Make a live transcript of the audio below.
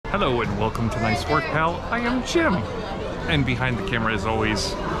Hello and welcome to Nice Work, Pal. I am Jim. And behind the camera, as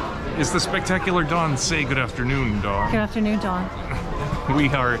always, is the spectacular Dawn. Say good afternoon, Dawn. Good afternoon, Dawn. We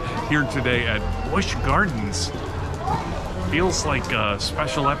are here today at Busch Gardens. Feels like a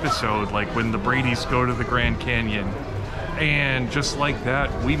special episode, like when the Bradys go to the Grand Canyon. And just like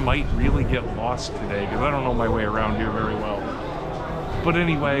that, we might really get lost today, because I don't know my way around here very well. But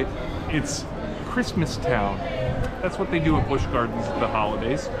anyway, it's Christmas Town. That's what they do at Busch Gardens at the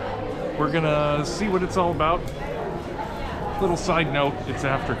holidays. We're gonna see what it's all about. Little side note, it's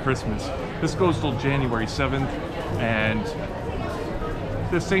after Christmas. This goes till January 7th, and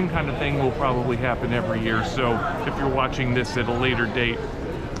the same kind of thing will probably happen every year. So if you're watching this at a later date,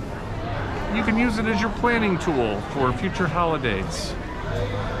 you can use it as your planning tool for future holidays.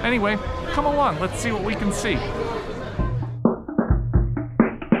 Anyway, come along, let's see what we can see.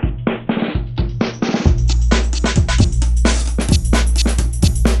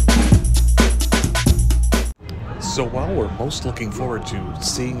 So while we're most looking forward to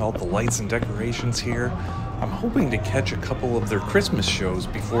seeing all the lights and decorations here, I'm hoping to catch a couple of their Christmas shows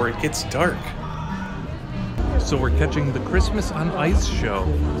before it gets dark. So we're catching the Christmas on Ice show.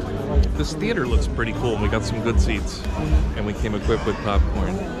 This theater looks pretty cool, and we got some good seats. And we came equipped with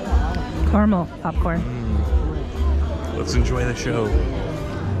popcorn. Caramel popcorn. Let's enjoy the show.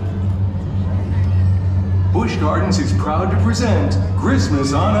 Busch Gardens is proud to present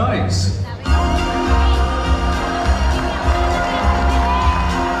Christmas on Ice.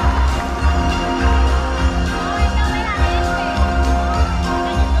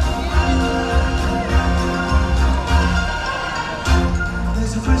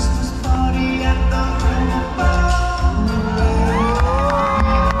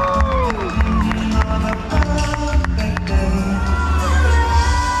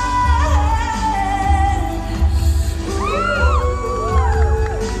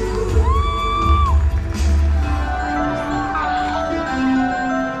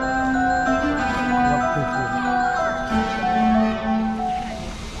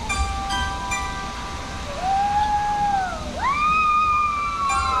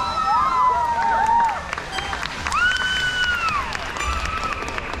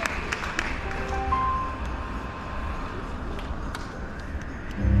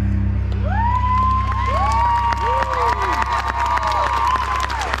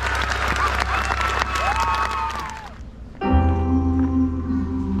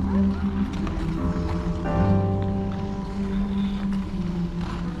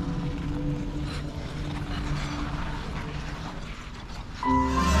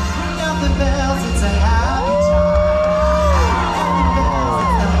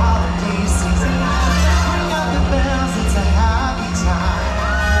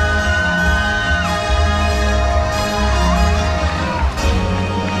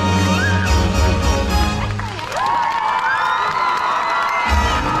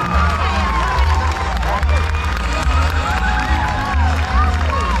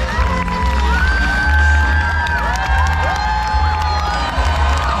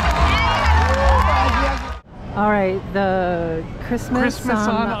 The Christmas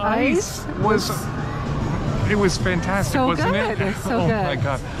on Ice was fantastic, so wasn't good. it? It's so oh good. My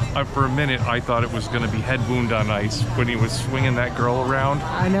God. For a minute, I thought it was going to be Head Wound on Ice when he was swinging that girl around.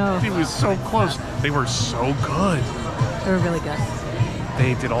 I know. He was so close. They were so good. They were really good.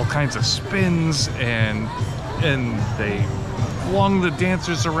 They did all kinds of spins and they flung the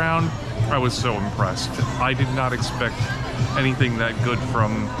dancers around. I was so impressed. I did not expect anything that good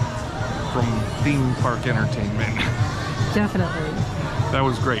from theme park entertainment. Definitely. That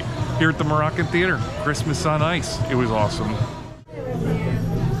was great. Here at the Moroccan Theater, Christmas on Ice. It was awesome.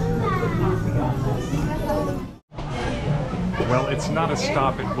 Well, it's not a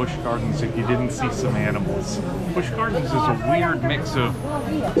stop at Busch Gardens if you didn't see some animals. Busch Gardens is a weird mix of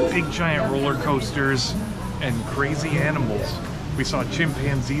big giant roller coasters and crazy animals. We saw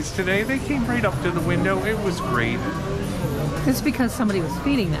chimpanzees today. They came right up to the window. It was great. It's because somebody was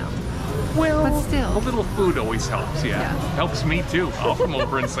feeding them. Well, but still. A little food always helps, yeah. Helps me too. I'll come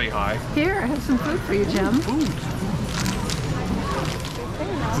over and say hi. Here, I have some food for you, Jim. Food.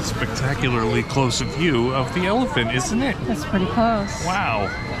 It's a spectacularly close view of the elephant, isn't it? That's pretty close. Wow.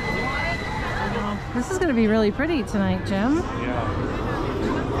 This is going to be really pretty tonight, Jim.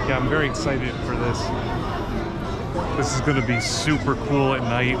 Yeah, I'm very excited for this. This is going to be super cool at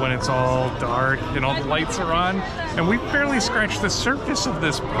night when it's all dark and all the lights are on. And we've barely scratched the surface of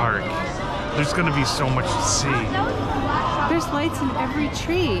this park. There's going to be so much to see. There's lights in every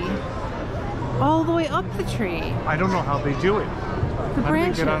tree. All the way up the tree. I don't know how they do it. The How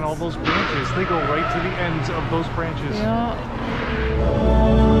branches. do they get on all those branches? They go right to the ends of those branches. Yeah.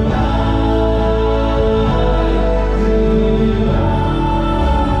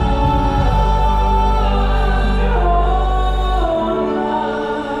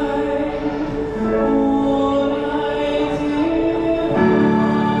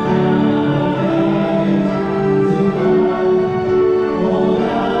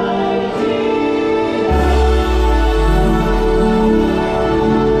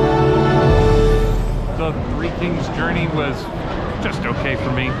 okay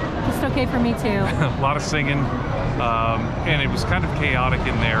for me. Just okay for me too. A lot of singing, and it was kind of chaotic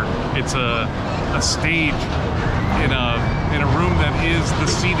in there. It's a stage in a room that is the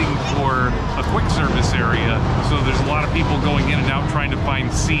seating for a quick service area. So there's a lot of people going in and out trying to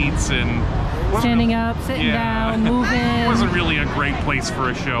find seats and standing up, sitting down, moving. It wasn't really a great place for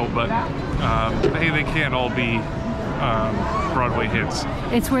a show, but hey, they can't all be Broadway hits.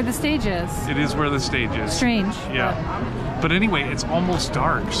 It's where the stage is. It is where the stage is. Strange. Yeah. But anyway, it's almost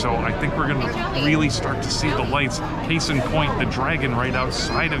dark, so I think we're going to really start to see the lights. Case in point, the dragon right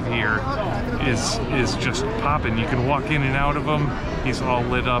outside of here is just popping. You can walk in and out of him. He's all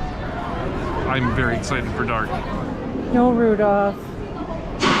lit up. I'm very excited for dark. No Rudolph.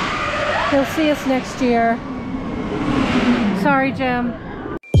 He'll see us next year. Sorry, Jim.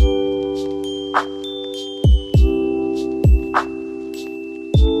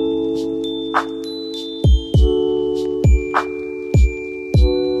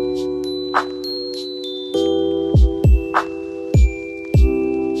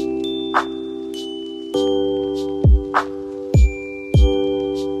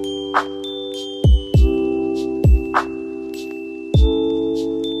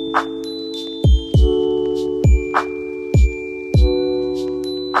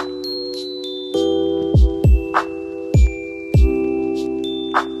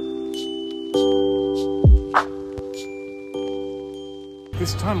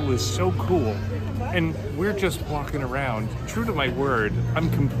 This tunnel is so cool, and we're just walking around. True to my word,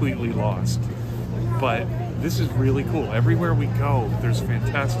 I'm completely lost. But this is really cool. Everywhere we go, there's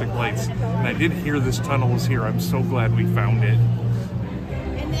fantastic lights. And I did hear this tunnel was here. I'm so glad we found it.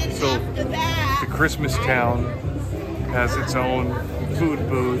 And then So after that, the Christmas town has its own food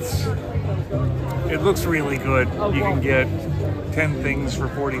booths. It looks really good. You can get 10 things for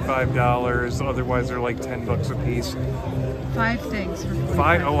 $45. Otherwise, they're like 10 bucks a piece. 5 things for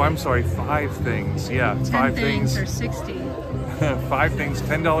 45. 5 things. Yeah, 10 5 things things. are 60. 5 things,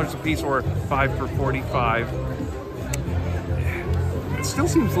 $10 a piece, or 5 for $45. It still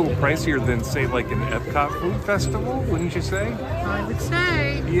seems a little pricier than, say, like an Epcot food festival, wouldn't you say? I would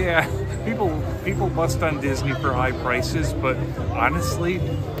say. Yeah, people bust on Disney for high prices, but honestly,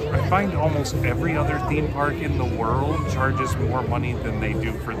 I find almost every other theme park in the world charges more money than they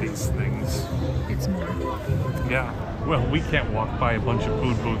do for these things. It's more. Yeah. Well, we can't walk by a bunch of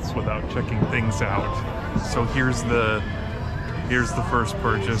food booths without checking things out. So here's the first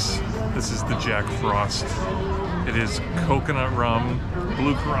purchase. This is the Jack Frost. It is coconut rum,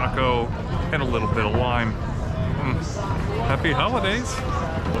 blue Curaçao, and a little bit of lime. Happy holidays!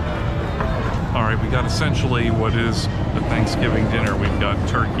 All right, we got essentially what is the Thanksgiving dinner. We've got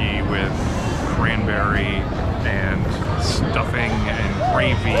turkey with cranberry and stuffing and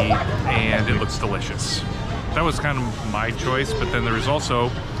gravy, and it looks delicious. That was kind of my choice, but then there is also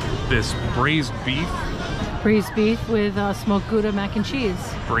this braised beef. Braised beef with smoked Gouda mac and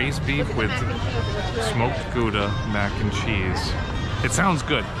cheese. Braised beef with smoked Gouda mac and cheese. It sounds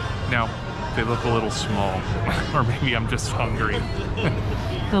good. Now, they look a little small, or maybe I'm just hungry.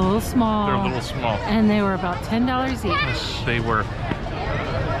 They're a little small. They're a little small. And they were about $10 each. They were.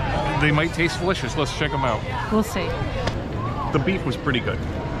 They might taste delicious. Let's check them out. We'll see. The beef was pretty good.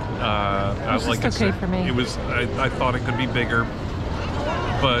 It's like just okay for me. It was. I thought it could be bigger,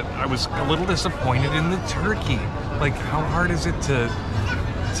 but I was a little disappointed in the turkey. Like, how hard is it to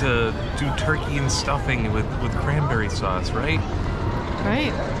do turkey and stuffing with cranberry sauce, right?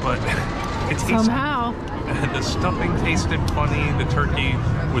 Right. But it tasted, Somehow. the stuffing tasted funny. The turkey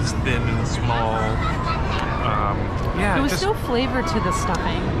was thin and small. Yeah, There was no flavor to the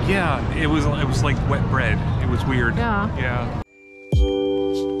stuffing. Yeah, it was like wet bread. It was weird. Yeah. Yeah.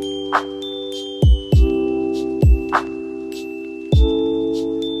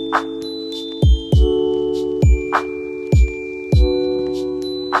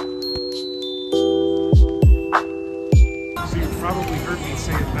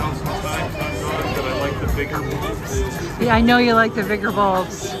 Yeah, I know you like the bigger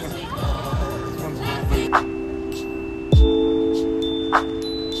bulbs.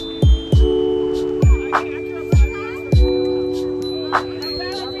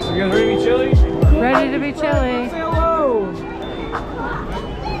 You guys ready to be chili? Ready to be chilly. Say hello!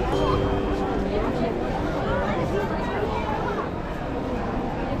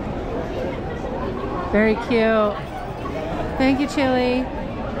 Very cute. Thank you, Chili.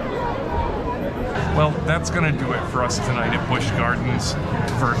 Well, that's gonna do it for us tonight at Busch Gardens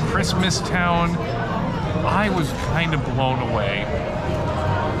for Christmas Town. I was kind of blown away.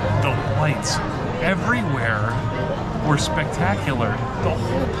 The lights everywhere. were spectacular. The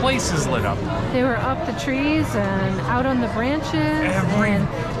whole place is lit up. They were up the trees and out on the branches and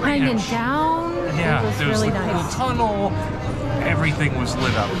hanging down. Yeah, it was there was really the nice. cool tunnel. Everything was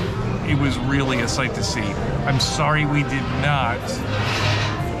lit up. It was really a sight to see. I'm sorry we did not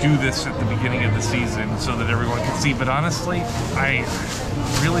do this at the beginning of the season so that everyone could see, but honestly, I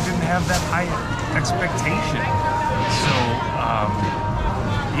really didn't have that high expectation. So,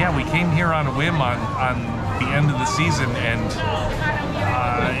 yeah, we came here on a whim on the end of the season, and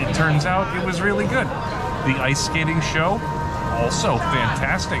it turns out it was really good. The ice skating show, also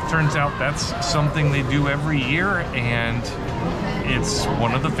fantastic. Turns out that's something they do every year, and it's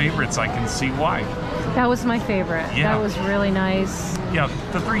one of the favorites. I can see why. That was my favorite. Yeah. That was really nice. Yeah,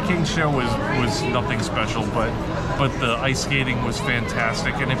 the Three Kings show was nothing special, but the ice skating was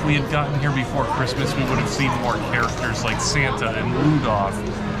fantastic. And if we had gotten here before Christmas, we would have seen more characters like Santa and Rudolph.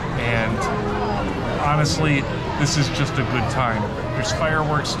 And honestly, this is just a good time. There's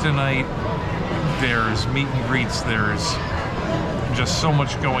fireworks tonight. There's meet and greets. There's just so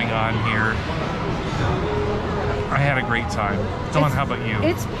much going on here. I had a great time. Dawn, how about you?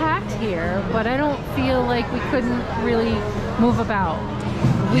 It's packed here, but I don't feel like we couldn't really move about.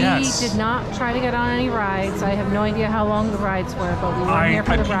 We did not try to get on any rides. I have no idea how long the rides were, but we were here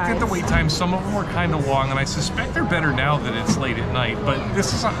for the rides. I peeked at the wait times. Some of them were kind of long, and I suspect they're better now that it's late at night. But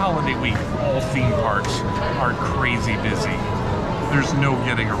this is a holiday week. All theme parks are crazy busy. There's no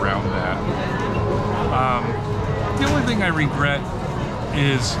getting around that. The only thing I regret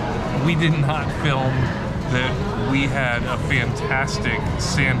is we did not film that we had a fantastic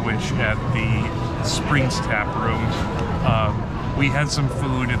sandwich at the Springs Tap Room. We had some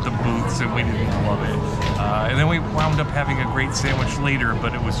food at the booths and we didn't love it. And then we wound up having a great sandwich later,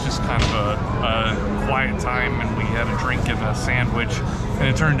 but it was just kind of a quiet time, and we had a drink and a sandwich, and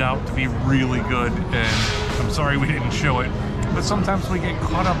it turned out to be really good, and I'm sorry we didn't show it. But sometimes we get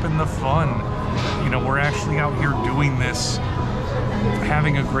caught up in the fun. You know, we're actually out here doing this,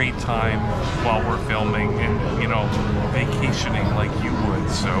 having a great time while we're filming, and, you know, vacationing like you would.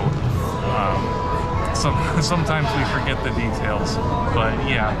 So sometimes we forget the details, but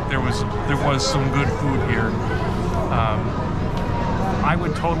yeah, there was some good food here. I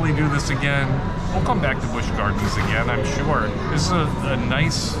would totally do this again. We'll come back to Busch Gardens again, I'm sure. This is a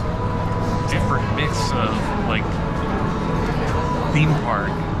nice, different mix of like theme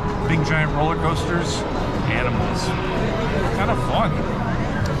park, big giant roller coasters, animals. Kind of fun.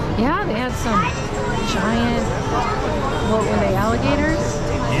 Yeah, they had some giant, what were they, alligators?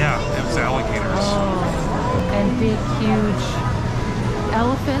 Yeah, it was alligators. Oh, and big, huge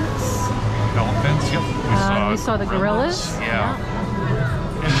elephants. Elephants, yep. We saw the gorillas. Yeah.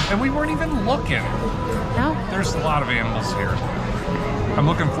 And we weren't even looking. No? There's a lot of animals here. I'm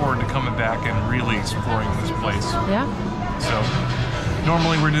looking forward to coming back and really exploring this place. Yeah. So,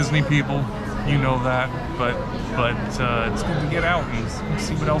 normally we're Disney people, you know that, but it's good to get out and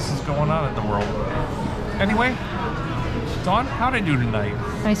see what else is going on in the world. Anyway, Dawn, how'd I do tonight?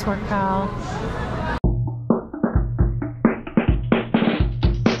 Nice work, pal.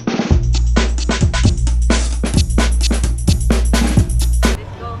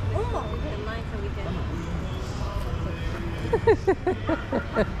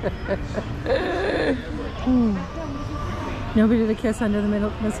 Nobody to kiss under the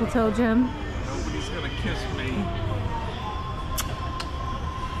mistletoe, Jim?